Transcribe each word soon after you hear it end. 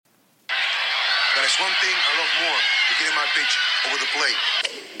But there's one thing I love more than getting my pitch over the plate.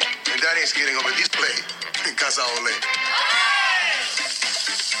 And that is getting over this plate in Casa Ole.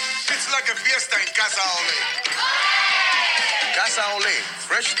 It's like a fiesta in Casa Ole. Casa Ole,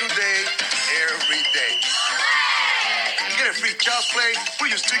 fresh today, every day. You get a free child's play,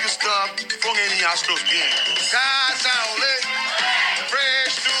 put your sticker stuff from any Astros game. Casa Ole,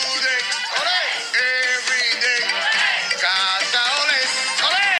 fresh today, ole, every day. Casa Ole,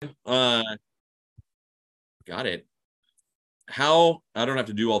 ole. Got it. How? I don't have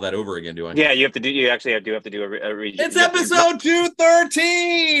to do all that over again, do I? Yeah, you actually have to do a region. It's episode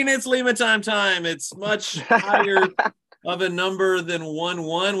 213. It's Lima time. It's much higher of a number than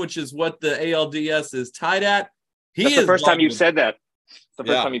 1-1, which is what the ALDS is tied at. That's the first time you've said that. It's the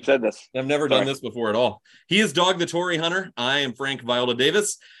first time you've said this. I've never done this before at all. He is Dog the Torii Hunter. I am Frank Viola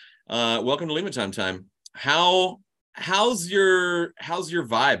Davis. Welcome to Lima time. How's your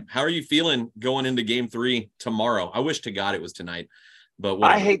vibe? How are you feeling going into game 3 tomorrow? I wish to God it was tonight, but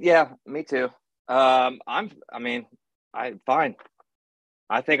whatever. Me too. I'm fine.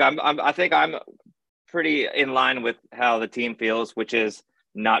 I think I'm pretty in line with how the team feels, which is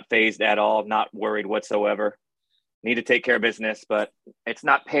not phased at all, not worried whatsoever. Need to take care of business, but it's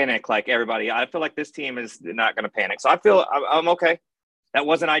not panic like everybody. I feel like this team is not going to panic. So I feel I'm okay. That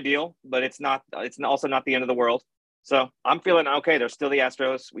wasn't ideal, but it's also not the end of the world. So I'm feeling okay. There's still the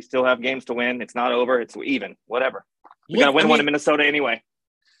Astros. We still have games to win. It's not over. It's even. Whatever. We got to win one in Minnesota anyway.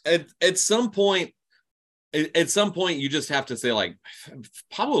 At some point, you just have to say, like,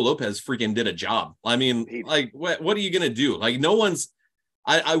 Pablo Lopez freaking did a job. I mean, like, what are you going to do? Like, no one's –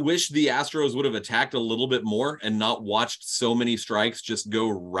 I wish the Astros would have attacked a little bit more and not watched so many strikes just go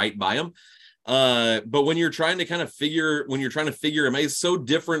right by them. But when you're trying to figure him, it's so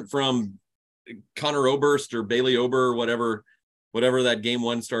different from – Connor Oberst or Bailey Ober, whatever that game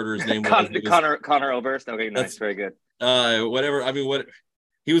 1 starter's name was. Connor Oberst. Okay, nice, that's very good. Whatever. I mean, what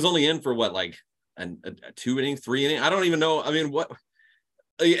he was only in for what, like a 2 inning, 3 inning? I don't even know. I mean, what?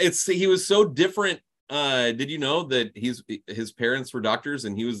 He was so different. Did you know that his parents were doctors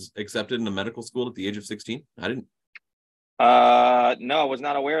and he was accepted into medical school at the age of 16? I didn't. No, I was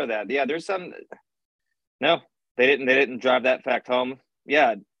not aware of that. Yeah, there's some. No, they didn't drive that fact home.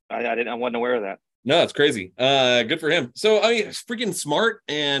 Yeah. I wasn't aware of that. No, it's crazy. Good for him. So, I mean, he's freaking smart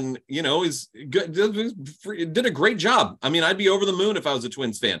and, he's good. Did a great job. I mean, I'd be over the moon if I was a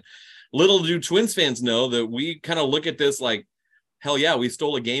Twins fan. Little do Twins fans know that we kind of look at this like, hell yeah, we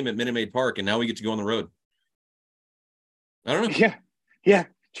stole a game at Minute Maid Park and now we get to go on the road. I don't know. Yeah,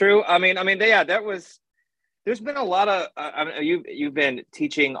 true. I mean, that was, there's been a lot of, you've been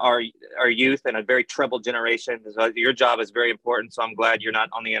teaching our youth and a very troubled generation. So your job is very important. So I'm glad you're not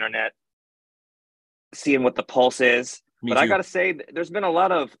on the internet seeing what the pulse is. Me but too. I got to say, there's been a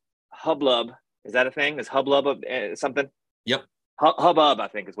lot of hubbub. Is that a thing? Is hubbub something? Yep. Hubbub, I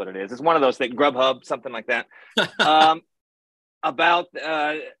think is what it is. It's one of those things, Grubhub, something like that. About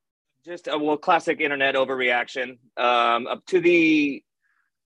just a classic internet overreaction up to the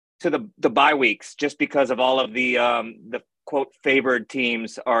bye weeks, just because of all of the quote favored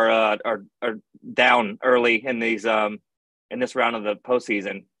teams are down early in these in this round of the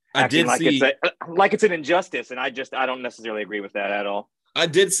postseason. I did see it's an injustice, and I don't necessarily agree with that at all. I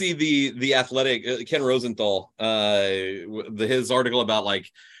did see the Athletic Ken Rosenthal his article about,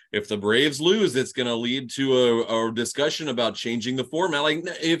 like, if the Braves lose, it's going to lead to a discussion about changing the format. Like,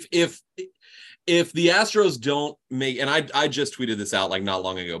 if the Astros don't make, and I just tweeted this out like not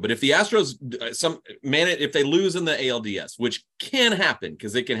long ago, but if the Astros if they lose in the ALDS, which can happen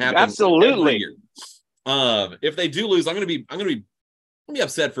because it can happen absolutely. If they do lose, I'm gonna be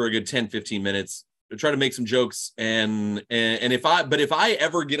upset for a good 10-15 minutes to try to make some jokes and if I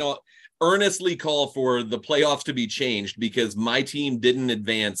ever earnestly call for the playoffs to be changed because my team didn't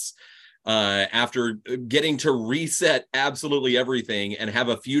advance after getting to reset absolutely everything and have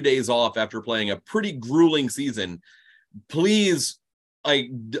a few days off after playing a pretty grueling season, please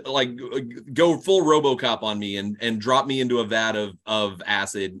go full RoboCop on me and drop me into a vat of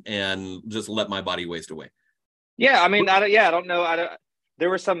acid and just let my body waste away. Yeah, I mean, I don't know. There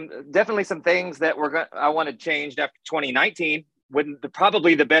were definitely some things that I wanted changed after 2019 when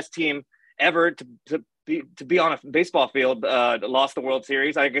probably the best team ever to be on a baseball field lost the World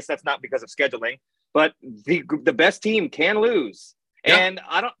Series. I guess that's not because of scheduling, but the best team can lose. Yeah. And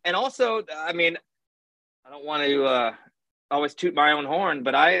I don't want to always toot my own horn,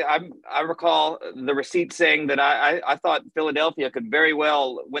 but I recall the receipt saying that I thought Philadelphia could very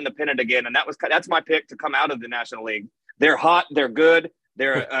well win the pennant again, and that's my pick to come out of the National League. They're hot, they're good,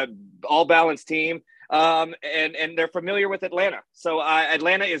 they're an all balanced team. And they're familiar with Atlanta. So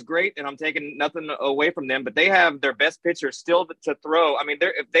Atlanta is great, and I'm taking nothing away from them, but they have their best pitcher still to throw. I mean,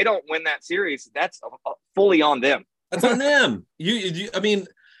 if they don't win that series, that's fully on them. That's on them. I mean,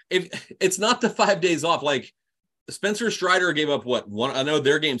 if it's not the 5 days off, like Spencer Strider gave up one. I know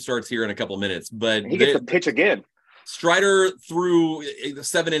their game starts here in a couple of minutes, but he gets to pitch again. Strider threw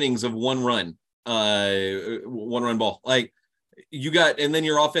 7 innings of 1 run, 1 run ball. Like you got, and then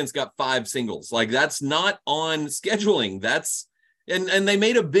your offense got 5 singles. Like that's not on scheduling. That's and they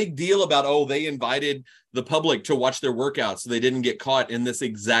made a big deal about, they invited the public to watch their workouts so they didn't get caught in this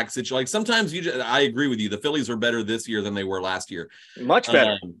exact situation. Like sometimes I agree with you. The Phillies are better this year than they were last year. Much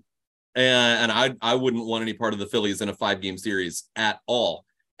better. And I wouldn't want any part of the Phillies in a 5-game series at all.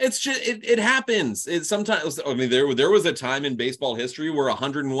 It's just, it happens. It's sometimes, I mean, there was a time in baseball history where a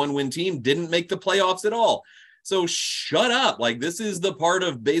 101 win team didn't make the playoffs at all. So shut up. Like this is the part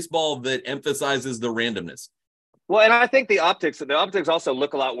of baseball that emphasizes the randomness. Well, and I think the optics also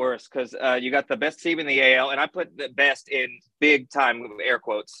look a lot worse because you got the best team in the AL, and I put the best in big time air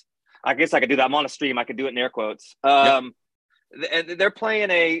quotes. I guess I could do that. I'm on a stream. I could do it in air quotes. Yep. They're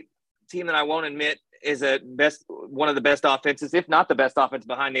playing a team that I won't admit is one of the best offenses, if not the best offense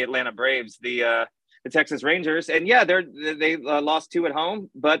behind the Atlanta Braves, the Texas Rangers. And yeah, they lost 2 at home,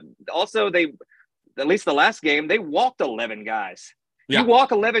 but also at least the last game, they walked 11 guys. Yeah. You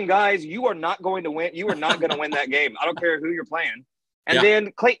walk 11 guys, you are not going to win. You are not going to win that game. I don't care who you're playing. And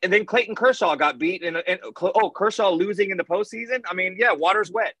then Clayton Kershaw got beat. And Kershaw losing in the postseason. I mean, yeah,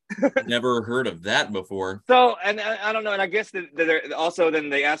 water's wet. Never heard of that before. So, and I don't know. And I guess also then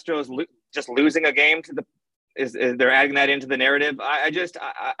the Astros just losing a game they're adding that into the narrative.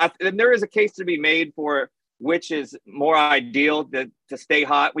 And there is a case to be made for which is more ideal to stay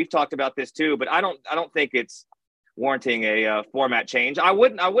hot. We've talked about this too, but I don't think it's warranting a format change. I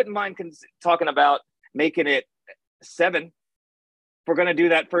wouldn't mind talking about making it 7. If we're going to do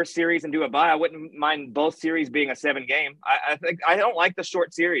that first series and do a bye, I wouldn't mind both series being a 7-game. I think I don't like the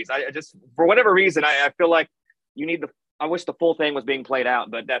short series. I just, for whatever reason, I feel like I wish the full thing was being played out,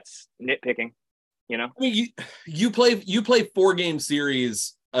 but that's nitpicking, you know? I mean, you play 4-game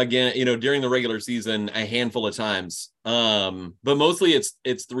series again, during the regular season a handful of times. But mostly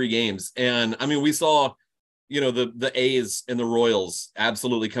it's 3 games. And I mean, we saw, the A's and the Royals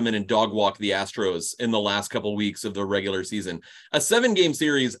absolutely come in and dog walk the Astros in the last couple of weeks of the regular season. A 7-game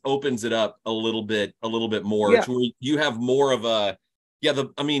series opens it up a little bit more to where you have more of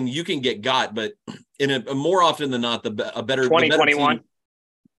you can get got, but in a more often than not, a better 2021.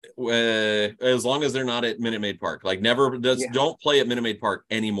 As long as they're not at Minute Maid Park, like don't play at Minute Maid Park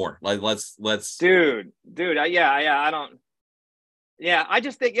anymore. Like let's dude. I don't. Yeah, I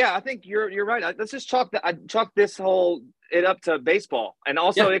just think, I think you're right. Let's just chalk this it up to baseball. And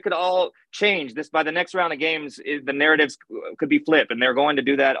also it could all change this by the next round of games. The narratives could be flipped, and they're going to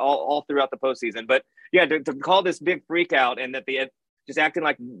do that all throughout the postseason. But yeah, to call this big freak out and that just acting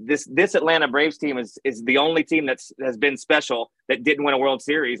like this Atlanta Braves team is the only team has been special that didn't win a World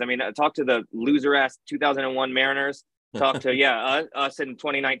Series. I mean, talk to the loser ass 2001 Mariners. Talk to us in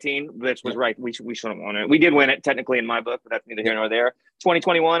 2019, which was right. We shouldn't won it. We did win it technically in my book, but that's neither here nor there.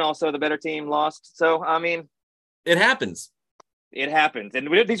 2021, also the better team lost. So I mean, it happens.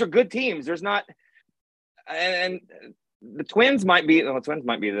 And these are good teams. There's not, and the Twins might be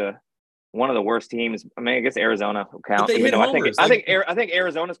the one of the worst teams. I mean, I guess Arizona will count. They hit homers. I think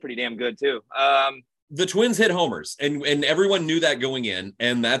Arizona's pretty damn good too. The Twins hit homers, and everyone knew that going in,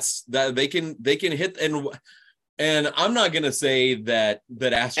 and that's that they can hit and I'm not going to say that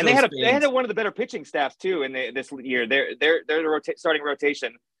Astros. And they had one of the better pitching staffs too in this year. Their starting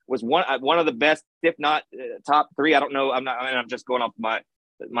rotation was one of the best, if not top 3. I don't know. I'm just going off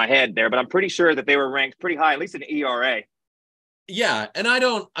my head there, but I'm pretty sure that they were ranked pretty high, at least in ERA. Yeah, and I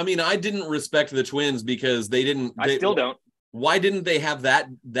didn't respect the Twins because they still don't. Why didn't they have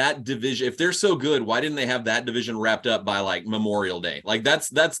that division? If they're so good, why didn't they have that division wrapped up by like Memorial Day? Like that's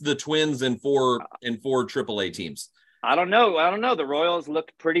the Twins and four AAA teams. I don't know. The Royals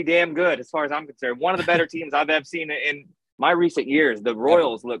looked pretty damn good as far as I'm concerned. One of the better teams I've ever seen in my recent years. The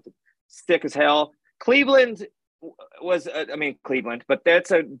Royals looked sick as hell. Cleveland was, Cleveland, but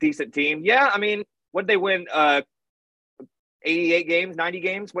that's a decent team. Yeah, I mean, what did they win? 88 games, 90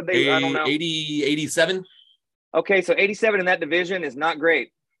 games? I don't know. 80, 87? Okay, so 87 in that division is not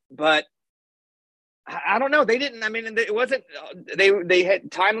great, but I don't know. They didn't. I mean, it wasn't. They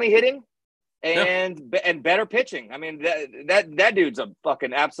had timely hitting and better pitching. I mean, that dude's a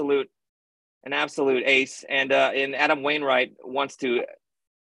fucking absolute ace, and Adam Wainwright wants to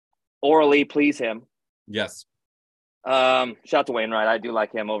orally please him. Yes. Shout out to Wainwright. I do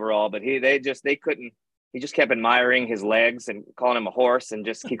like him overall, but they couldn't. he just kept admiring his legs and calling him a horse, and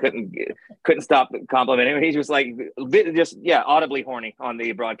just he couldn't stop complimenting him. He's just like audibly horny on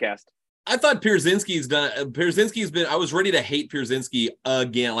the broadcast. I thought Pierzynski's been, I was ready to hate Pierzynski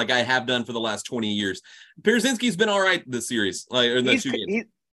again, like I have done for the last 20 years. Pierzynski's been all right this series, like in the 2 games.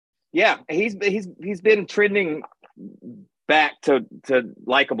 He's been trending back to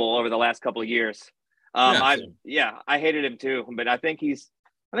likable over the last couple of years. I hated him too, but I think he's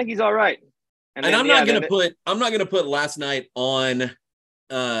all right. And I'm not gonna put last night on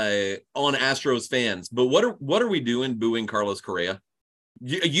Astros fans, but what are we doing booing Carlos Correa?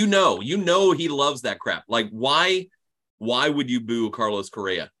 You know he loves that crap. Like why would you boo Carlos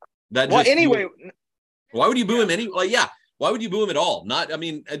Correa? Why would you boo him why would you boo him at all?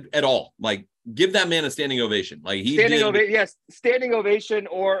 At all. Like give that man a standing ovation. Like standing ovation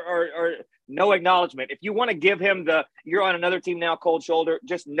or no acknowledgement. If you want to give him you're on another team now, cold shoulder,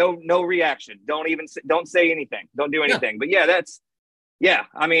 just no reaction. Don't say anything. Don't do anything. Yeah.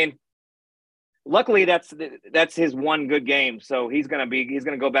 But luckily that's his one good game. So he's gonna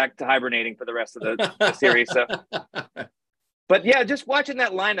go back to hibernating for the rest of the series. So, but yeah, just watching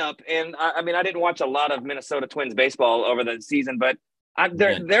that lineup, and I didn't watch a lot of Minnesota Twins baseball over the season, but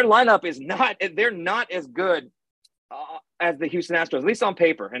their lineup is not as good as the Houston Astros, at least on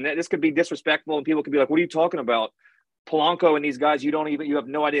paper. And this could be disrespectful, and people could be like, "What are you talking about? Polanco and these guys, you have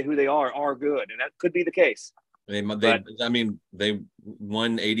no idea who they are good," and that could be the case. They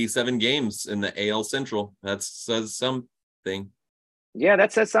won 87 games in the AL Central. That says something. Yeah,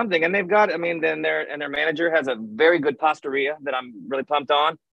 that says something. And they've got, then their manager has a very good pastaria that I'm really pumped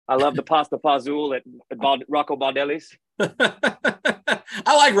on. I love the pasta Fazul at Rocco Baldelli's. I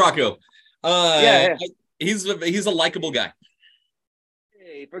like Rocco. He's a likable guy.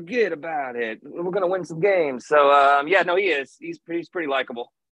 Hey, forget about it. We're gonna win some games. So he is. He's pretty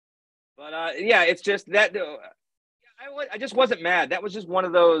likable. But it's just that I just wasn't mad. That was just one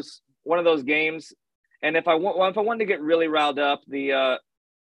of those games. And if I wanted to get really riled up, the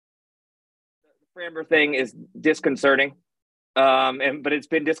Framber thing is disconcerting. But it's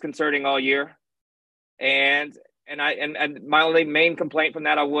been disconcerting all year. And my only main complaint from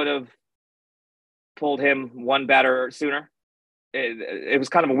that, I would have pulled him one batter sooner. It was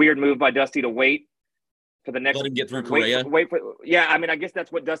kind of a weird move by Dusty to wait for the next. Let him get through Correa. I guess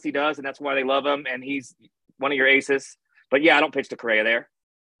that's what Dusty does, and that's why they love him, and he's one of your aces. But yeah, I don't pitch to Correa there.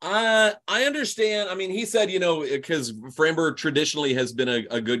 I understand. He said, because Framber traditionally has been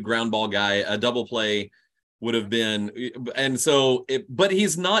a good ground ball guy, a double play would have been, and so but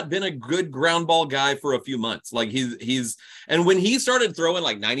he's not been a good ground ball guy for a few months. Like he's and when he started throwing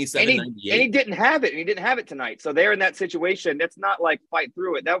like 97, 98. And he didn't have it. And he didn't have it tonight. So they're in that situation. It's not like fight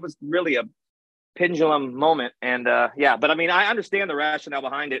through it. That was really a pendulum monment. And but I understand the rationale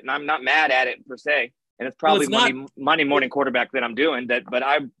behind it, and I'm not mad at it per se. And it's probably Monday morning quarterback that I'm doing that, but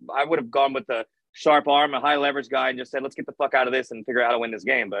I would have gone with a sharp arm, a high leverage guy, and just said, let's get the fuck out of this and figure out how to win this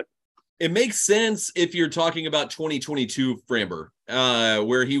game. But it makes sense if you're talking about 2022 Framber,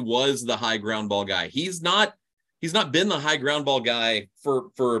 where he was the high ground ball guy. He's not been the high ground ball guy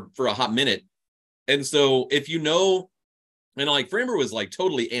for a hot minute. And so if Framber was like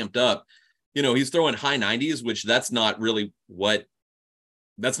totally amped up, he's throwing high 90s, which that's not what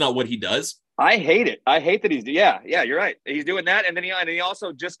he does. I hate it. I hate that you're right. He's doing that. And then he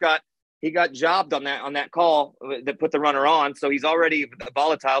also just got jobbed on that call that put the runner on. So he's already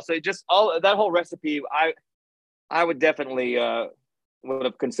volatile. So just that whole recipe, I would definitely would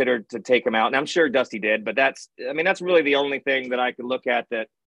have considered to take him out. And I'm sure Dusty did, but that's really the only thing that I could look at that.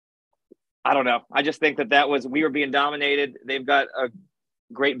 I don't know. I just think we were being dominated. They've got a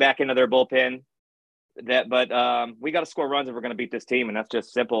great back end of their bullpen. But we got to score runs if we're going to beat this team, and that's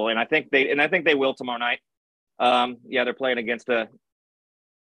just simple. And I think they will tomorrow night. They're playing against a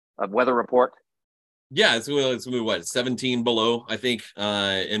weather report. Yeah, it's gonna be what, 17 below, I think,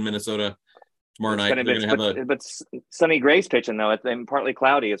 in Minnesota tomorrow night. But Sonny Gray's pitching though. It's partly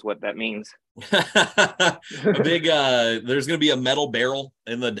cloudy, is what that means. There's gonna be a metal barrel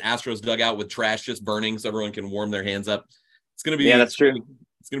in the Astros dugout with trash just burning, so everyone can warm their hands up. It's gonna be that's true.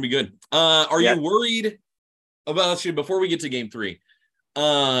 It's going to be good. Are you worried about, before we get to game 3,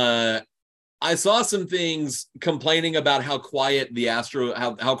 I saw some things complaining about how quiet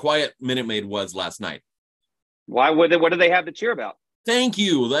how quiet Minute Maid was last night. What do they have to cheer about? Thank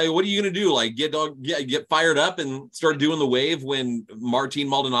you. Like, what are you going to do? Like get fired up and start doing the wave when Martin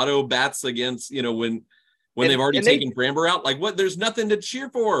Maldonado bats against, when they've already taken Framber out? Like what? There's nothing to cheer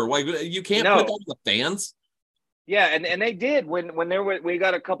for. Like you can't put that to the fans. Yeah, and they did when we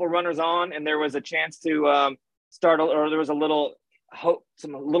got a couple runners on, and there was a chance to start, or there was a little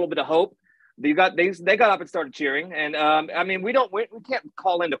bit of hope. they got up and started cheering. And I mean, we can't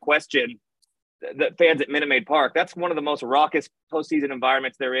call into question the fans at Minute Maid Park. That's one of the most raucous postseason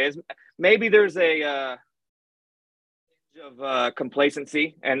environments there is. Maybe there's a of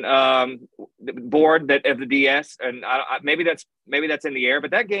complacency and bored that of the DS, and maybe that's in the air.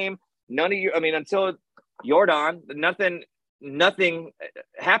 But that game, none of you. I mean, until Jordan, nothing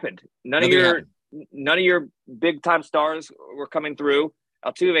happened. None of your big time stars were coming through.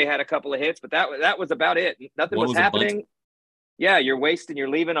 Altuve had a couple of hits, but that was about it. Nothing was happening. Yeah, you're wasting. You're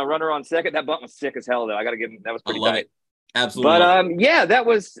leaving a runner on second. That bunt was sick as hell, though. I got to give him. That was pretty tight. Absolutely. But yeah,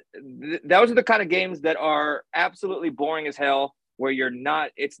 those are the kind of games that are absolutely boring as hell, where you're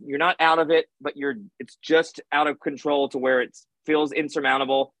not out of it, but it's just out of control to where it feels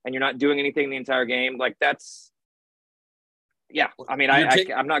insurmountable, and you're not doing anything the entire game. Like that's, yeah. I mean,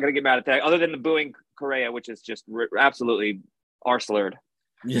 I'm not going to get mad at that, other than the booing Correa, which is just absolutely arse-slurred.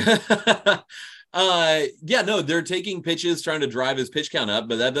 Yeah. Yeah, no, they're taking pitches, trying to drive his pitch count up,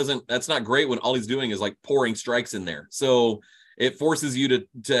 but that's not great when all he's doing is like pouring strikes in there. So it forces you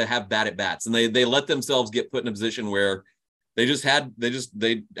to have bad at bats, and they let themselves get put in a position where they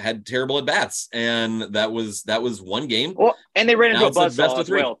had terrible at bats, and that was one game. Well, and they ran into a buzzsaw as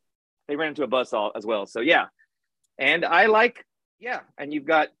well. They ran into a buzzsaw as well. So yeah, and and you've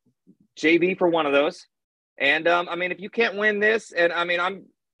got JV for one of those, and I mean, if you can't win this, and I mean, I'm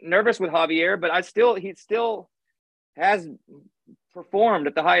nervous with Javier, but he still has performed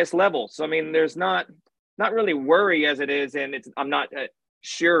at the highest level. So I mean, there's not really worry as it is, and I'm not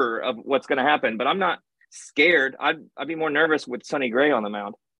sure of what's going to happen, but I'm not scared. I'd be more nervous with Sonny Gray on the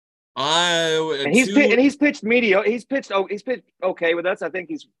mound. He's pitched mediocre. He's pitched okay with us. I think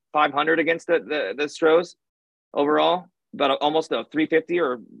he's 500 against the Stros overall, about almost a 350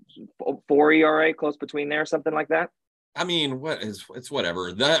 or 4 ERA, close between there, something like that. I mean, it's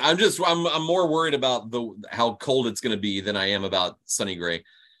whatever. I'm more worried about how cold it's going to be than I am about Sonny Gray.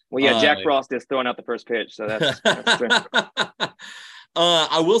 Well, yeah, Jack Frost is throwing out the first pitch, so that's true.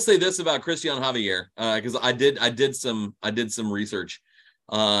 I will say this about Christian Javier, because I did some research,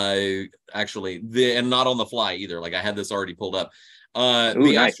 actually, and not on the fly either. Like I had this already pulled up.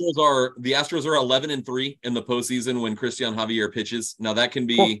 Nice. Astros are 11-3 in the postseason when Christian Javier pitches. Now that can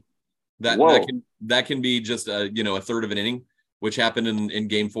be. That can be just a third of an inning, which happened in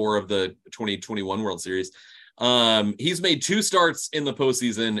Game 4 of the 2021 World Series. He's made 2 starts in the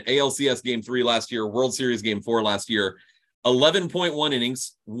postseason: ALCS Game 3 last year, World Series Game 4 last year. 11.1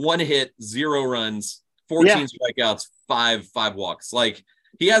 innings, 1 hit, 0 runs, 14 strikeouts, 5 walks. Like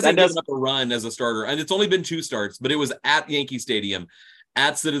he hasn't given up a run as a starter, and it's only been 2 starts, but it was at Yankee Stadium,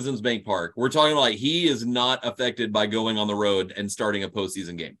 at Citizens Bank Park. We're talking about he is not affected by going on the road and starting a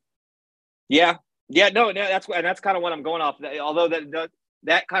postseason game. Yeah, no, that's kind of what I'm going off. Although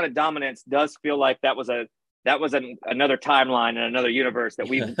that kind of dominance does feel like that was another timeline and another universe that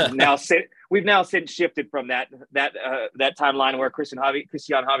we've now since shifted from that timeline where Christian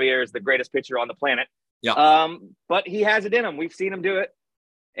Javier is the greatest pitcher on the planet. Yeah. But he has it in him. We've seen him do it,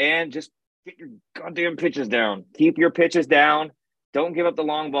 and just get your goddamn pitches down. Keep your pitches down. Don't give up the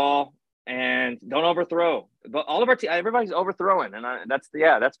long ball, and don't overthrow. But all of everybody's overthrowing, and that's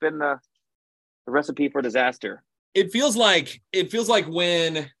been the recipe for disaster. It feels like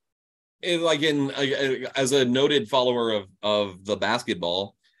when, as a noted follower of the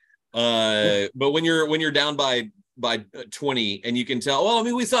basketball, but when you're down by 20 and you can tell. Well, I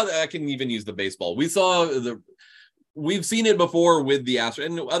mean, we saw that. I can even use the baseball. We've seen it before with the Astros,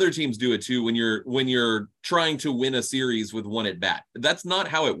 and other teams do it too. When you're trying to win a series with 1 at bat, that's not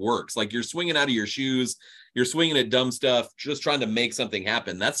how it works. Like you're swinging out of your shoes. You're swinging at dumb stuff, just trying to make something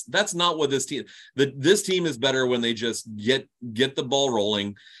happen. That's not what this team. This team is better when they just get the ball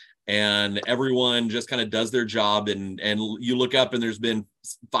rolling, and everyone just kind of does their job. And you look up, and there's been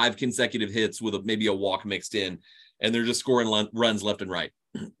 5 consecutive hits with maybe a walk mixed in, and they're just scoring runs left and right.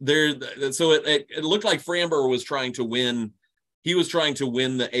 So it looked like Framber was trying to win. He was trying to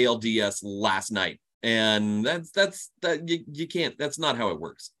win the ALDS last night, and you can't. That's not how it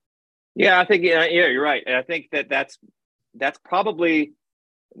works. Yeah, I think you're right, and I think that's probably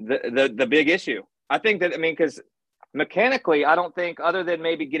the big issue. I think that because mechanically, I don't think, other than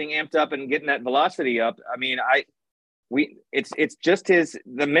maybe getting amped up and getting that velocity up. I mean, it's just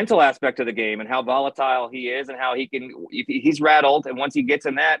the mental aspect of the game and how volatile he is, and how he's rattled, and once he gets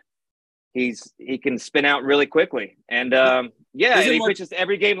in that, he can spin out really quickly. And he pitches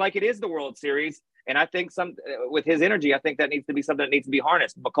every game like it is the World Series. And I think with his energy, I think that needs to be something that needs to be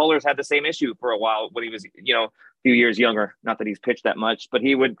harnessed. McCullers had the same issue for a while when he was, a few years younger. Not that he's pitched that much, but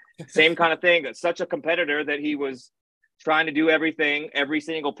he would, same kind of thing. Such a competitor that he was trying to do everything, every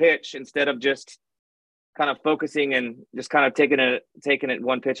single pitch, instead of just kind of focusing and just kind of taking it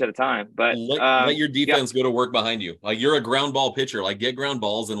one pitch at a time. But let your defense go to work behind you. Like, you're a ground ball pitcher. Like, get ground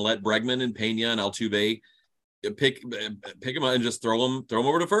balls and let Bregman and Pena and Altuve pick them up and just throw them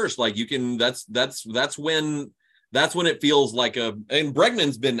over to first. Like, you can. That's when it feels like and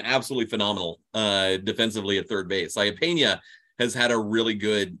Bregman's been absolutely phenomenal defensively at third base. Like, Pena has had a really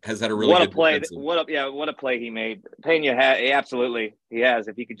good play. What a play he made. Pena absolutely he has.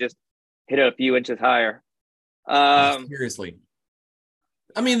 If he could just hit it a few inches higher. Seriously.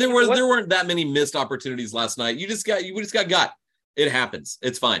 I mean, there weren't that many missed opportunities last night. We just got. It happens.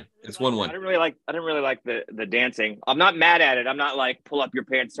 It's fine. It's 1-1. I didn't really like the dancing. I'm not mad at it. I'm not like, pull up your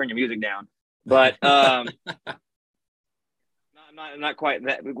pants, turn your music down. But I'm not quite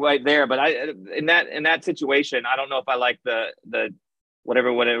there, but in that situation, I don't know if I like the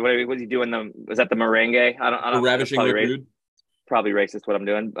whatever was he doing, was that the merengue? I don't ravishing rude. Probably racist what I'm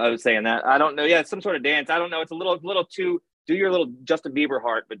doing. I was saying that. I don't know. Yeah, it's some sort of dance. I don't know. It's a little too, do your little Justin Bieber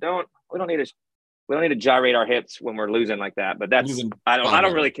heart, but we don't need to gyrate our hips when we're losing like that. But I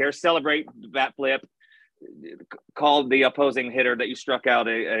don't really care. Celebrate, bat flip, call the opposing hitter that you struck out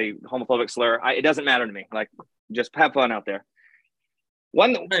a homophobic slur. It doesn't matter to me. Like, just have fun out there.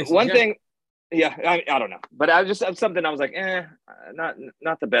 One thing, yeah, I don't know, but something I was like,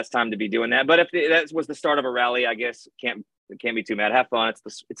 not the best time to be doing that. But if that was the start of a rally, I guess can't be too mad. Have fun.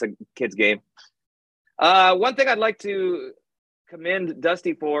 It's a kid's game. One thing I'd like to commend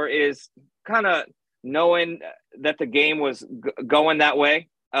Dusty for is kind of knowing that the game was going that way.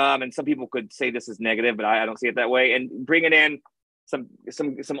 And some people could say this is negative, but I don't see it that way. And bringing in some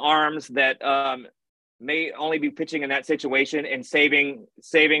arms that may only be pitching in that situation and saving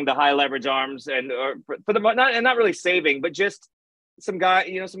the high leverage arms and for the not really saving, but just some guys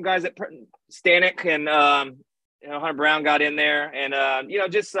that Stanek and Hunter Brown got in there and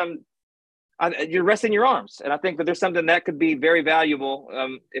just you're resting your arms. And I think that there's something that could be very valuable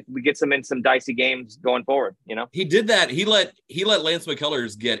if we get some in some dicey games going forward. He did that. He let Lance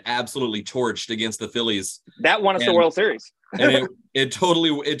McCullers get absolutely torched against the Phillies. That won us the World Series. And it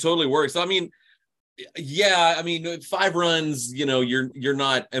totally works. I mean, yeah, I mean, 5 runs, you're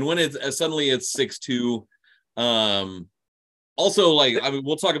not, and when it's suddenly it's 6-2. Also, like, I mean,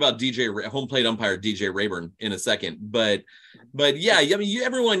 we'll talk about home plate umpire DJ Rayburn in a second, but yeah, I mean,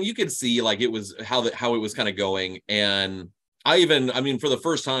 everyone, you could see like it was how it was kind of going. And I mean, for the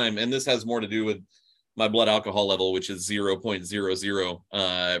first time, and this has more to do with my blood alcohol level, which is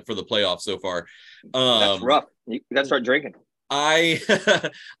 0.00 for the playoffs so far. That's rough. You got to start drinking. I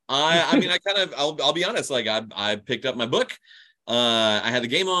mean, I'll be honest. Like, I picked up my book. I had the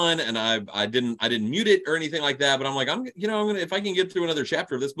game on, and I didn't mute it or anything like that. But I'm like, I'm gonna, if I can get through another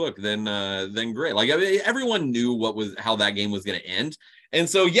chapter of this book, then great. Like, I mean, everyone knew how that game was gonna end, and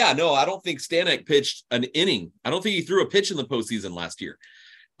so yeah, no, I don't think Stanek pitched an inning. I don't think he threw a pitch in the postseason last year.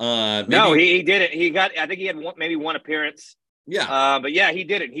 No, he didn't. I think he had maybe one appearance. Yeah. But yeah, he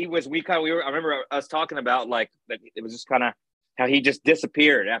didn't. I remember us talking about like that. It was just kind of how he just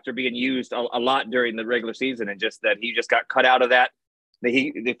disappeared after being used a lot during the regular season, and just that he just got cut out of that.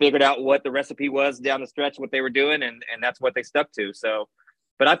 They figured out what the recipe was down the stretch, what they were doing, and that's what they stuck to. So,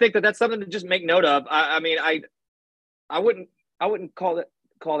 but I think that's something to just make note of. I mean, I wouldn't call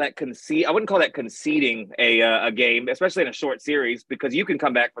that concede. I wouldn't call that conceding a game, especially in a short series, because you can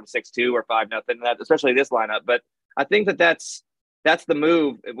come back from 6-2 or 5-0, especially this lineup. But I think that's the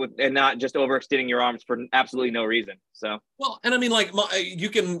move, and not just overextending your arms for absolutely no reason. So, well, and I mean, like, you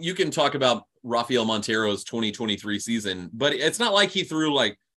can talk about Rafael Montero's 2023 season, but it's not like he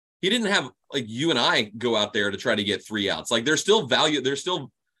didn't have like you and I go out there to try to get 3 outs. Like, there's still value. There's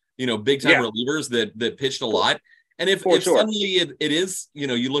still, big time relievers that pitched a lot. And if suddenly it is,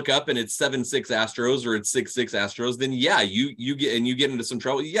 you look up and it's 7-6 Astros or it's 6-6 Astros, then yeah, you get into some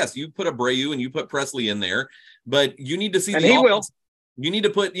trouble. Yes, you put Abreu and you put Presley in there, but you need to see you need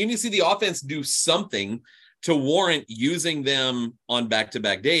to see the offense do something to warrant using them on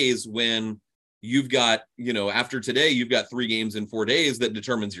back-to-back days when you've got, after today, you've got 3 games in 4 days that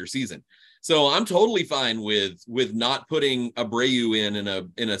determines your season. So I'm totally fine with not putting Abreu in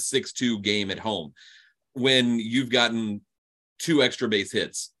a 6-2 game at home when you've gotten 2 extra base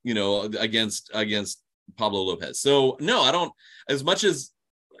hits, against Pablo Lopez. So no, I don't, as much as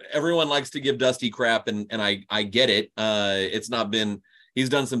everyone likes to give Dusty crap, and I get it. He's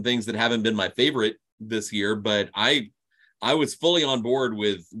done some things that haven't been my favorite this year, but I was fully on board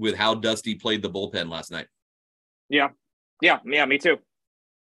with how Dusty played the bullpen last night. Yeah, me too.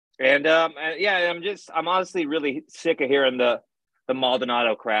 And I'm honestly really sick of hearing the the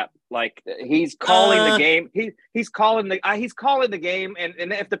Maldonado crap. Like he's calling the game. He's calling the game. And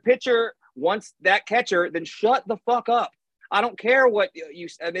if the pitcher wants that catcher, then shut the fuck up. I don't care what you.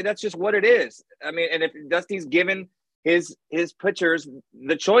 I mean, that's just what it is. I mean, and if Dusty's given his pitchers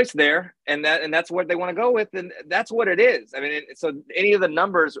the choice there, and that's what they want to go with, then that's what it is. I mean, so any of the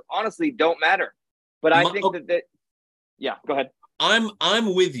numbers honestly don't matter. But I think that yeah, go ahead.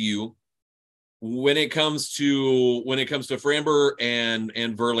 I'm with you when it comes to Framber and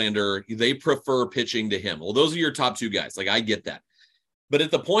Verlander. They prefer pitching to him. Well, those are your top two guys. Like I get that, but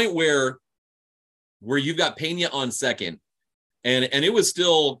at the point where you've got Pena on second. And it was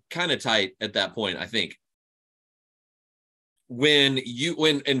still kind of tight at that point, I think. When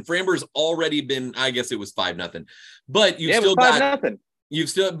Framber's already been, I guess it was 5-0, but you've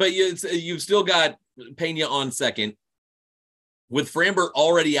still got Pena on second with Framber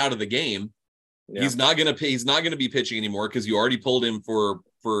already out of the game. Yeah. He's not gonna be pitching anymore because you already pulled him for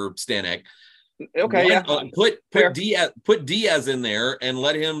Stanek. Okay, Put Diaz in there and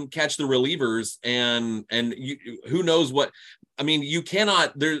let him catch the relievers, and who knows what. I mean, you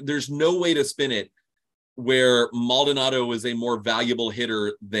cannot. There's no way to spin it where Maldonado is a more valuable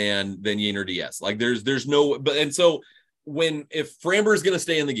hitter than Yainer Diaz. Like there's no. But and so if Framber is going to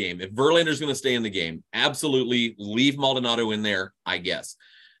stay in the game, if Verlander's going to stay in the game, absolutely leave Maldonado in there, I guess.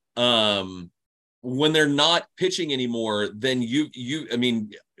 When they're not pitching anymore, then I mean,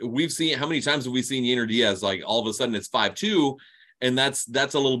 we've seen, how many times have we seen Yainer Diaz, like all of a sudden it's 5-2, and that's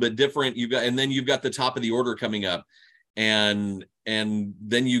a little bit different. You've got the top of the order coming up, and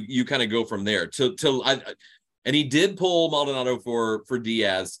then you kind of go from there and he did pull Maldonado for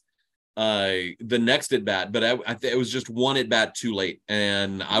Diaz the next at bat, but it was just one at bat too late,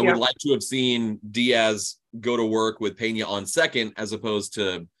 and I would like to have seen Diaz go to work with Pena on second as opposed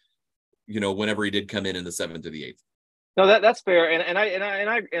to, whenever he did come in the 7th or the 8th. No, that's fair, and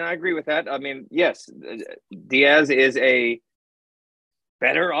I agree with that. I mean, yes, Diaz is a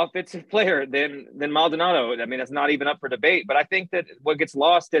better offensive player than Maldonado. I mean, that's not even up for debate. But I think that what gets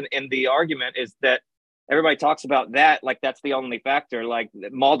lost in the argument is that everybody talks about that like that's the only factor. Like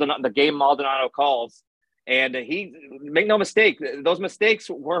Maldonado, the game Maldonado calls, and he make no mistake, those mistakes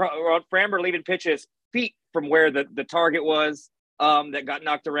were on Framber leaving pitches feet from where the target was. That got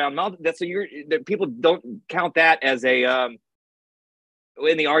knocked around. People don't count that as a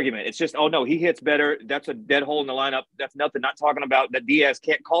in the argument. It's just, oh no, he hits better. That's a dead hole in the lineup. That's nothing. Not talking about that Diaz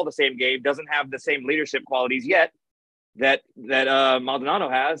can't call the same game, doesn't have the same leadership qualities yet that Maldonado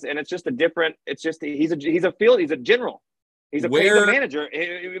has, and it's just a different. It's just he's a general. He's a manager.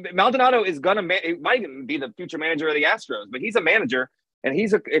 Maldonado is he might even be the future manager of the Astros, but he's a manager. And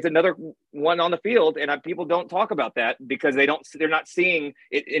it's another one on the field, and people don't talk about that because they're not seeing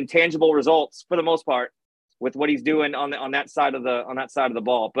intangible results for the most part with what he's doing on that side of the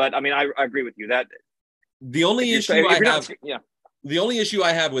ball. But I mean, I agree with you that the only issue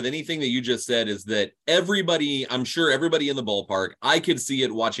I have with anything that you just said is that I'm sure everybody in the ballpark, I could see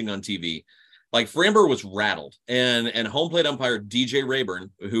it watching on TV. Like Framber was rattled, and home plate umpire DJ Rayburn,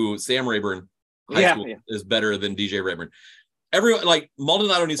 who Sam Rayburn high school is better than DJ Rayburn. Everyone, like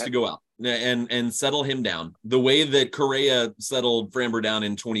Maldonado needs to go out and settle him down the way that Correa settled Framber down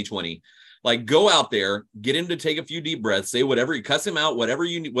in 2020. Like go out there, get him to take a few deep breaths, say whatever, cuss him out, whatever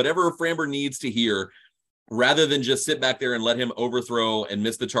Framber needs to hear, rather than just sit back there and let him overthrow and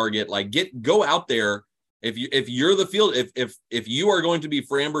miss the target. Like go out there. If you're the field, if you are going to be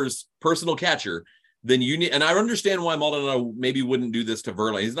Framber's personal catcher, then you need, and I understand why Maldonado maybe wouldn't do this to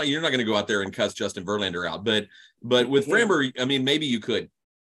Verlander. You're not going to go out there and cuss Justin Verlander out, but with Framber, I mean, maybe you could.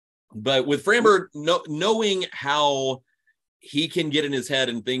 But with Framber, knowing how he can get in his head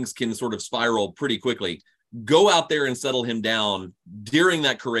and things can sort of spiral pretty quickly, go out there and settle him down during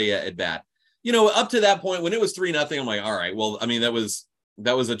that Correa at bat. Up to that point when it was 3-0, I'm like, all right, well, I mean, that was a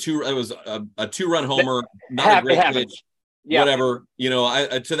 2-run homer, not a great pitch, whatever.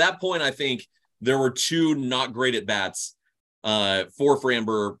 To that point, I think there were two not great at bats for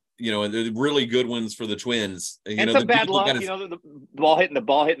Framber, and the really good ones for the Twins. And some bad luck, the ball hitting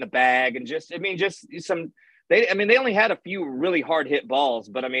the bag, and they only had a few really hard hit balls,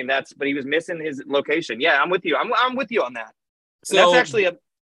 but I mean but he was missing his location. Yeah, I'm with you. I'm with you on that. So that's actually I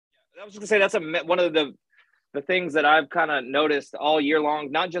was going to say that's one of the things that I've kind of noticed all year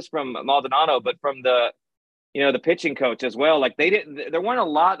long, not just from Maldonado, but from the pitching coach as well. Like there weren't a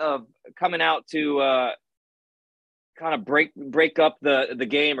lot of coming out to kind of break up the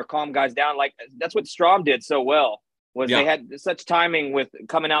game or calm guys down. Like that's what Strom did so well, they had such timing with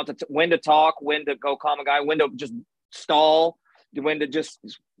coming out to when to talk, when to go calm a guy, when to just stall, when to just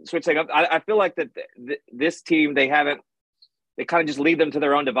switch things up. I feel like that this team, they haven't they kind of just leave them to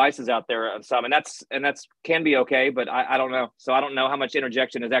their own devices out there of some, and that's can be okay, but I don't know. So I don't know how much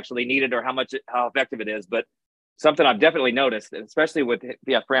interjection is actually needed or how effective it is, but something I've definitely noticed, especially with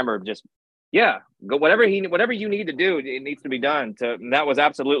Framber, just go whatever you need to do, it needs to be done. And that was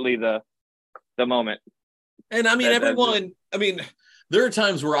absolutely the moment. And I mean, there are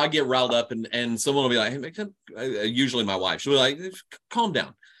times where I get riled up and someone will be like, hey, usually my wife, she'll be like, calm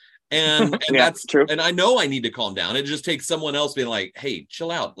down. And that's true. And I know I need to calm down. It just takes someone else being like, hey,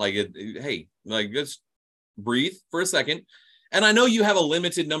 chill out. Like, hey, like, just breathe for a second. And I know you have a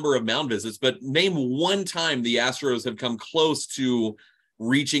limited number of mound visits, but name one time the Astros have come close to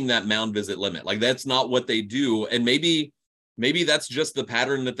reaching that mound visit limit. Like, that's not what they do. And maybe that's just the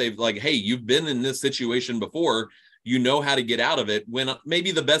pattern that they've like, hey, you've been in this situation before. You know how to get out of it. When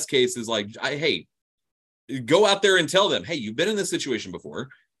maybe the best case is like, hey, go out there and tell them, hey, you've been in this situation before.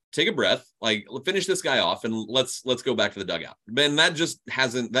 Take a breath, like finish this guy off, and let's go back to the dugout. And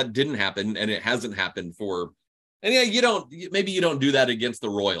that didn't happen, and it hasn't happened for. And you don't do that against the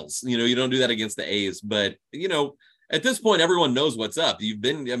Royals, you don't do that against the A's, but at this point, everyone knows what's up.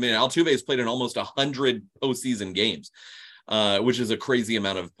 Altuve's played in almost 100 postseason games, which is a crazy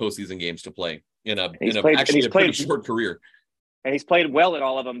amount of postseason games to play in a pretty short career. And he's played well at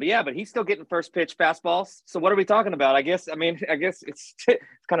all of them. But he's still getting first pitch fastballs. So what are we talking about? I guess it's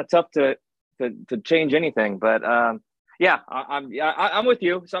kind of tough to change anything. But I'm with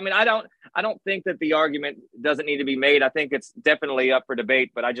you. So I don't think that the argument doesn't need to be made. I think it's definitely up for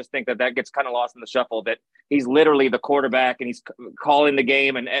debate. But I just think that gets kind of lost in the shuffle. That he's literally the quarterback and he's calling the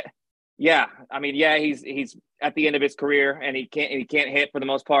game. And he's at the end of his career and he can't hit for the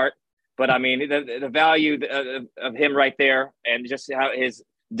most part. But the value of him right there, and just how his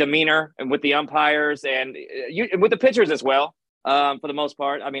demeanor and with the umpires and with the pitchers as well, for the most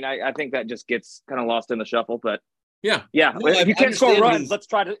part. I think that just gets kind of lost in the shuffle. But yeah. Well, if you can't score runs,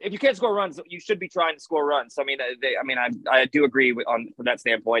 if you can't score runs, you should be trying to score runs. I do agree from that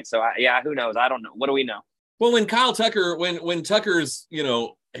standpoint. So who knows? I don't know. What do we know? Well, when Tucker's,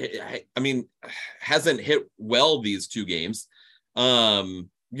 hasn't hit well these two games.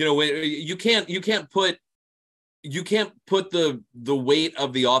 You can't put the weight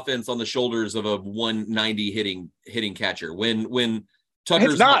of the offense on the shoulders of a 190 hitting catcher. When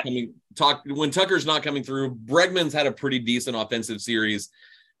Tucker's not coming through, Bregman's had a pretty decent offensive series.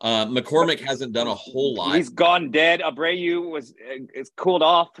 McCormick hasn't done a whole lot. He's gone dead. Abreu is cooled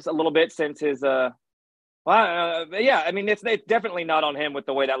off a little bit since his it's definitely not on him with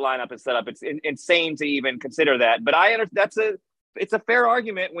the way that lineup is set up. It's insane to even consider that. But it's a fair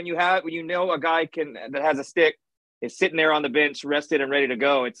argument when you know a guy that has a stick is sitting there on the bench, rested and ready to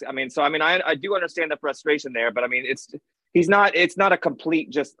go. I do understand the frustration there, but it's not a complete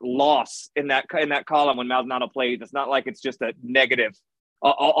just loss in that column when Maldonado plays. It's not like it's just a negative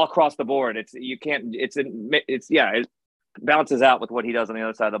all across the board. It balances out with what he does on the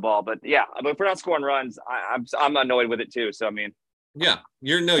other side of the ball. But if we're not scoring runs, I'm annoyed with it too. So we're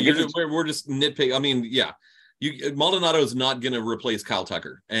just nitpicking. Maldonado is not going to replace Kyle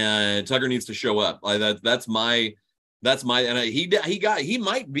Tucker, and Tucker needs to show up. That's my. And he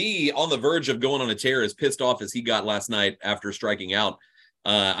might be on the verge of going on a tear, as pissed off as he got last night after striking out.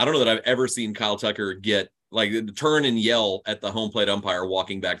 I don't know that I've ever seen Kyle Tucker get turn and yell at the home plate umpire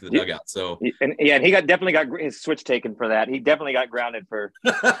walking back to the dugout. So he definitely got his switch taken for that. He definitely got grounded for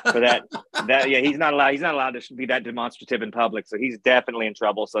that. He's not allowed to be that demonstrative in public. So he's definitely in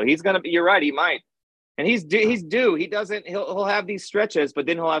trouble. So he's gonna be. You're right. He might. And he's due. He'll have these stretches, but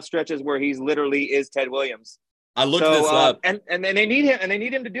then he'll have stretches where he's literally is Ted Williams. I looked this up, and they need him, and they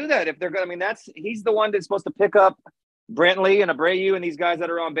need him to do that if they're going. He's the one that's supposed to pick up Brantley and Abreu and these guys that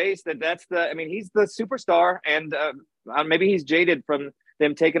are on base. He's the superstar, and maybe he's jaded from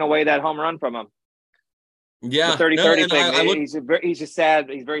them taking away that home run from him. Yeah, the 30-30 thing. He's just sad.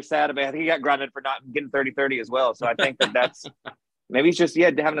 He's very sad about it. I think he got grounded for not getting 30-30 as well. So I think that's maybe he's just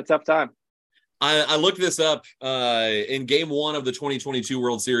having a tough time. I looked this up. In game 1 of the 2022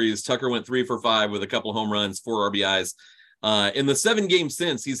 World Series, Tucker went 3 for 5 with a couple home runs, 4 RBIs. In the 7 games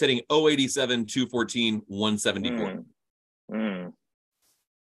since, he's hitting 087, 214, 174.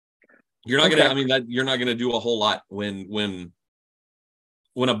 You're not gonna. You're not gonna do a whole lot when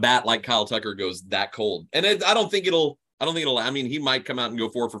a bat like Kyle Tucker goes that cold. And I don't think it'll. He might come out and go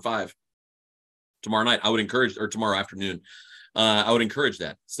 4 for 5 tomorrow night. I would encourage, or tomorrow afternoon. I would encourage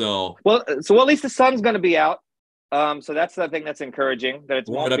that. So at least the sun's going to be out. So that's the thing that's encouraging, that it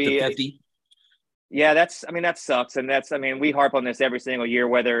won't be 50. That sucks. And we harp on this every single year,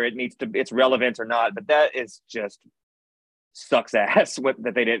 whether it's relevant or not, but that is just sucks ass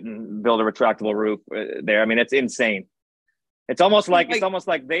that they didn't build a retractable roof there. It's insane. It's almost like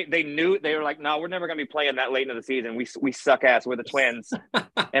they knew. They were like, no, we're never going to be playing that late into the season. We suck ass. We're the Twins,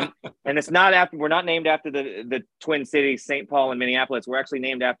 and it's not after. We're not named after the Twin Cities, St. Paul and Minneapolis. We're actually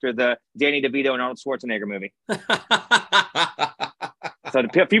named after the Danny DeVito and Arnold Schwarzenegger movie. So a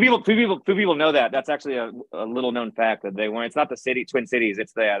few people know that. That's actually a little known fact that they weren't. It's not the Twin Cities.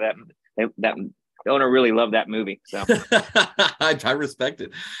 It's that owner really loved that movie. So I respect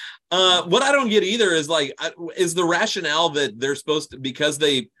it. What I don't get either is is the rationale that they're supposed to, because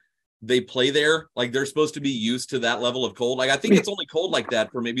they play there, like they're supposed to be used to that level of cold. Like I think it's only cold like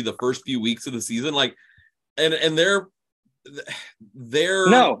that for maybe the first few weeks of the season. Like, and they're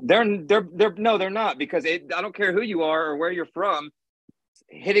no, they're not, because I don't care who you are or where you're from.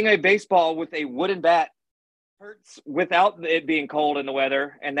 Hitting a baseball with a wooden bat hurts without it being cold in the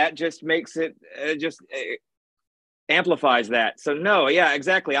weather, and that just makes it amplifies that. So no, yeah,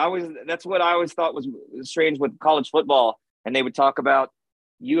 exactly. That's what I always thought was strange with college football, and they would talk about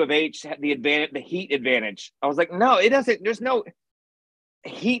U of H had the heat advantage. I was like, no, it doesn't. There's no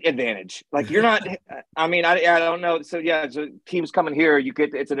heat advantage. Like you're not. I mean, I don't know. So yeah, so teams coming here,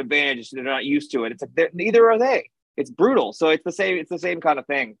 it's an advantage. They're not used to it. It's like neither are they. It's brutal. So it's the same kind of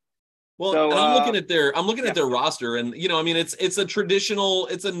thing. Well, so, and I'm looking at their roster, and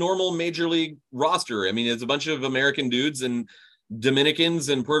it's a normal major league roster. I mean, it's a bunch of American dudes and Dominicans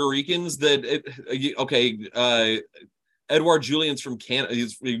and Puerto Ricans Edouard Julian's from Canada.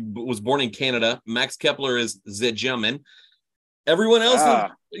 He was born in Canada. Max Kepler is German. Everyone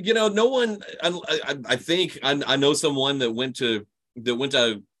else is, no one. I think I know someone that went to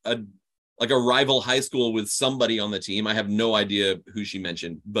a rival high school with somebody on the team. I have no idea who she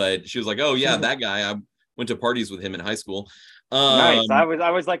mentioned, but she was like, "Oh yeah, that guy. I went to parties with him in high school." Nice. I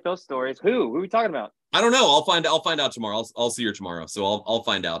was like those stories. Who are we talking about? I don't know. I'll find out tomorrow. I'll see her tomorrow, so I'll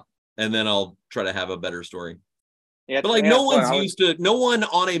find out, and then I'll try to have a better story. Yeah, but no one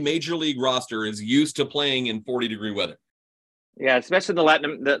on a major league roster is used to playing in 40-degree weather. Yeah, especially the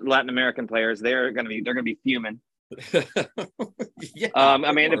Latin American players. They're gonna be fuming. Yeah,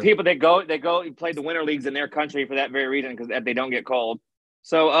 I mean, the people that go play the winter leagues in their country for that very reason, because they don't get cold.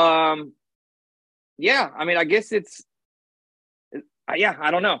 So, yeah, I mean, I guess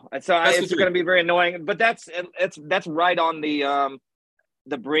I don't know. So it's going to be very annoying, but that's right on the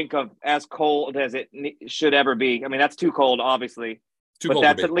brink of as cold as it should ever be. I mean, that's too cold, obviously. But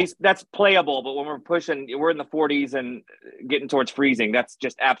that's at least that's playable. But when we're in the 40s and getting towards freezing, that's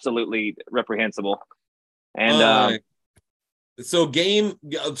just absolutely reprehensible. And so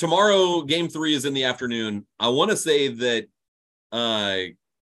tomorrow, game 3 is in the afternoon. I want to say that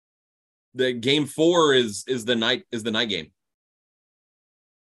game 4 is the night game.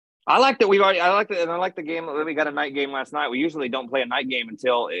 I like that I like the game. We got a night game last night. We usually don't play a night game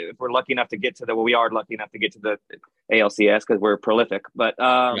until if we're lucky enough to get to we are lucky enough to get to the ALCS because we're prolific. But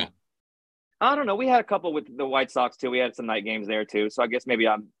I don't know. We had a couple with the White Sox too. We had some night games there too. So I guess maybe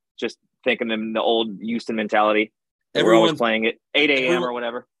I'm just thinking in the old Houston mentality. Everyone's playing at 8 a.m. or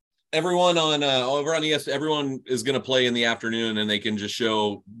whatever. Everyone over on ES, everyone is going to play in the afternoon, and they can just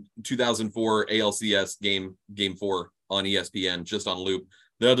show 2004 ALCS game 4 on ESPN just on loop.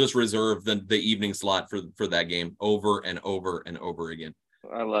 They'll just reserve the evening slot for that game over and over and over again.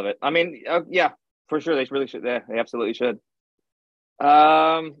 I love it. I mean, yeah, for sure. They really should. They absolutely should.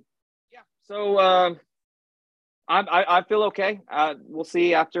 Yeah. So I feel okay. We'll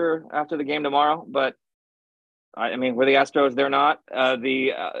see after the game tomorrow. But I mean, we're the Astros. They're not.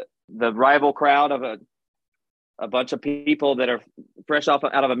 The rival crowd of a bunch of people that are fresh out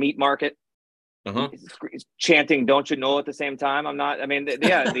of a meat market. Chanting "Don't you know?" at the same time. I'm not. I mean,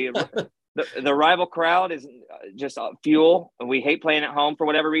 the rival crowd is just fuel. We hate playing at home for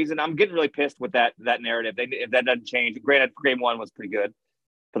whatever reason. I'm getting really pissed with that narrative. If that doesn't change, granted, game 1 was pretty good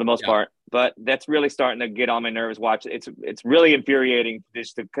for the most part, but that's really starting to get on my nerves. It's really infuriating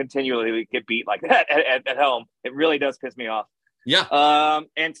just to continually get beat like that at home. It really does piss me off. Yeah.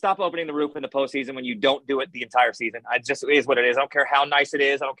 And stop opening the roof in the postseason when you don't do it the entire season. It just is what it is. I don't care how nice it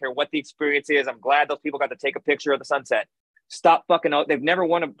is. I don't care what the experience is. I'm glad those people got to take a picture of the sunset. Stop fucking out. They've never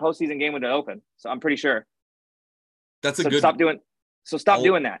won a postseason game with it open. So I'm pretty sure. Stop doing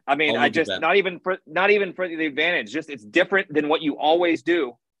that. I mean, not even for the advantage. Just it's different than what you always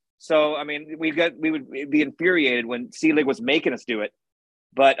do. So I mean, we would be infuriated when C-League was making us do it.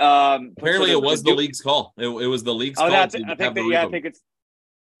 But apparently it was the league's call. It was the league's call. I think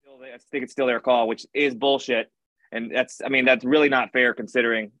it's still their call, which is bullshit. And that's really not fair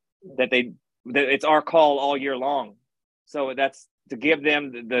considering that it's our call all year long. So that's to give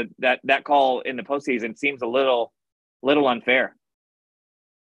them that call in the postseason seems a little unfair.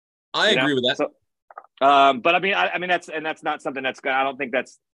 I agree with that. But I mean that's not something that's I don't think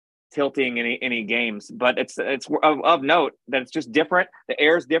that's tilting any games, but it's of note that it's just different. The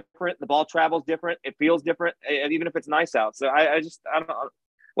air is different. The ball travels different. It feels different, even if it's nice out. So I don't know,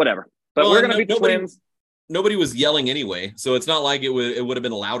 whatever. But we're gonna beat the Twins. Nobody was yelling anyway, so it's not like it would have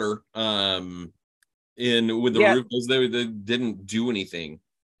been louder. With the roof, they didn't do anything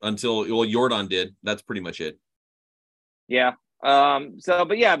until Jordan did. That's pretty much it. Yeah. But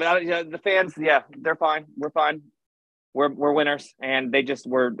the fans, they're fine. We're fine. We're winners, and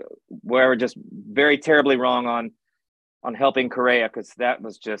we're just very terribly wrong on helping Correa, because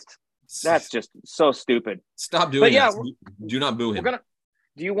that's just so stupid. Stop doing that. Do not boo him.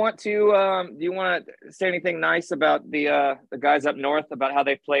 Do you want to say anything nice about the guys up north, about how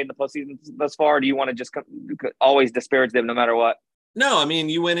they've played in the postseason thus far? Or do you want to just always disparage them no matter what? No, I mean,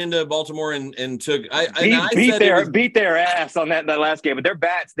 you went into Baltimore and took beat their ass on that last game, but their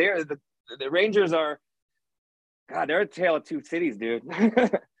bats, the Rangers are, God, they're a tale of two cities, dude.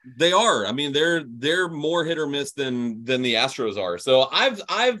 They are. I mean, they're more hit or miss than the Astros are. So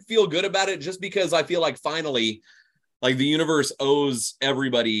I feel good about it, just because I feel like finally, like, the universe owes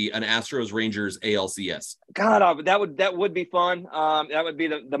everybody an Astros Rangers ALCS. God, that would be fun. That would be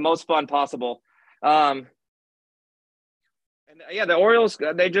the most fun possible. And the Orioles,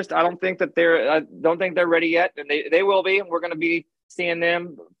 I don't think they're ready yet, and they will be. We're going to be seeing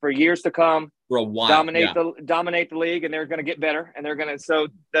them for years to come. For a while, dominate the league, and they're going to get better, and they're going to.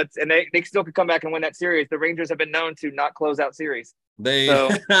 They still could come back and win that series. The Rangers have been known to not close out series. They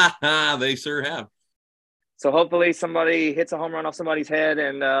sure have. So hopefully somebody hits a home run off somebody's head,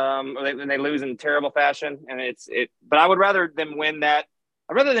 and they lose in terrible fashion. And but I would rather them win that.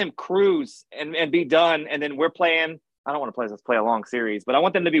 I'd rather them cruise and be done, and then we're playing. I don't want to play a long series, but I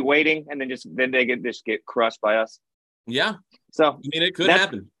want them to be waiting, and then they get crushed by us. Yeah. So I mean, it could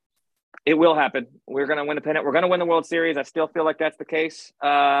happen. It will happen. We're going to win the pennant. We're going to win the World Series. I still feel like that's the case.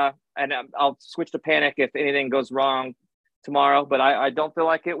 And I'll switch to panic if anything goes wrong tomorrow, but I don't feel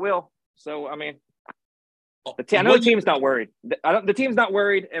like it will. So, I mean, I know the team's not worried. The team's not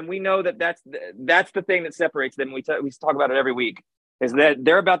worried, and we know that's the thing that separates them. We talk about it every week, is that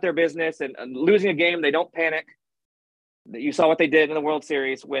they're about their business, and losing a game, they don't panic. You saw what they did in the World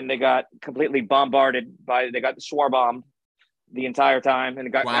Series when they got completely bombarded they got Schwarbombed the entire time, and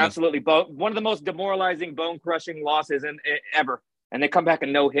it got absolutely one of the most demoralizing, bone-crushing losses ever. And they come back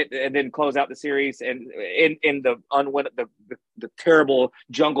and no hit, and then close out the series and in the terrible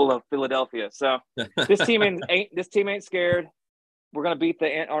jungle of Philadelphia. So this team ain't scared. We're gonna beat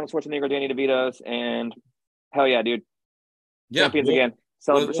the Arnold Schwarzenegger Danny DeVito's, and hell yeah, dude! Yeah, champions again.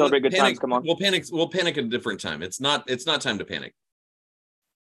 Celebrate good times. Come on. We'll panic at a different time. It's not time to panic.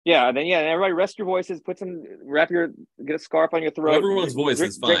 Yeah, and then everybody rest your voices, get a scarf on your throat. Everyone's voice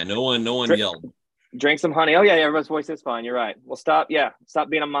is fine. No one yelled. Drink some honey. Oh yeah, everyone's voice is fine. You're right. Well, stop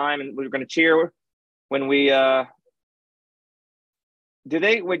being a mime, and we're going to cheer when we. How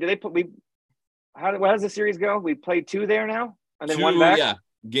does the series go? We played 2 there now, and then 1 back. Yeah,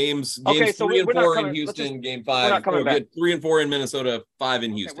 games 3 and 4 in Houston. Game 5. We're not coming back. 3 and 4 in Minnesota. 5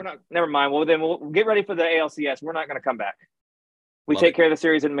 in Houston. Never mind. Well, then we'll get ready for the ALCS. We're not going to come back. We take care of the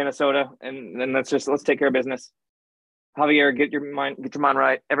series in Minnesota, and then let's take care of business. Javier, get your mind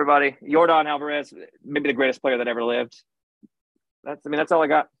right. Everybody, Jordan Alvarez, maybe the greatest player that ever lived. That's all I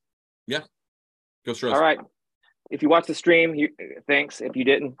got. Yeah. Go Stros. All right. If you watched the stream, thanks. If you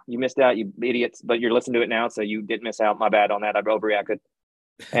didn't, you missed out, you idiots. But you're listening to it now, so you did miss out. My bad on that. I've overreacted.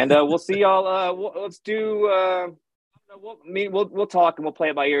 And we'll see y'all. Let's do. We'll talk and we'll play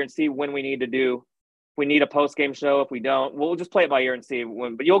it by ear and see when we need to do. If we need a post game show, if we don't, we'll just play it by ear and see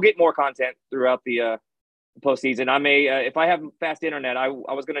when. But you'll get more content throughout the postseason. I may, if I have fast internet, I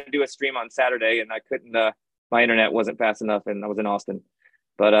was going to do a stream on Saturday, and I couldn't. My internet wasn't fast enough, and I was in Austin.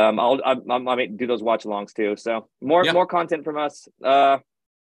 But I may do those watch alongs too. So more content from us.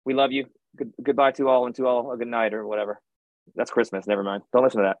 We love you. Goodbye to all, and to all a good night or whatever. That's Christmas. Never mind. Don't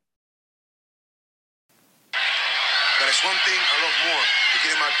listen to that. There's one thing I love more than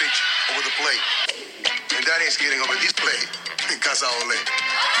getting my pitch over the plate, and that is getting over this plate in Casa Ole.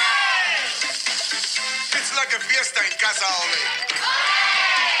 It's like a fiesta in Casa Ole.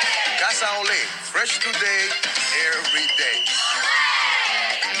 Casa Ole, fresh today, every day.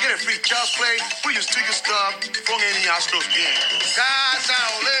 Get a free child's play. We just take a stop from any Astros game. Casa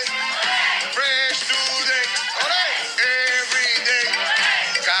Ole.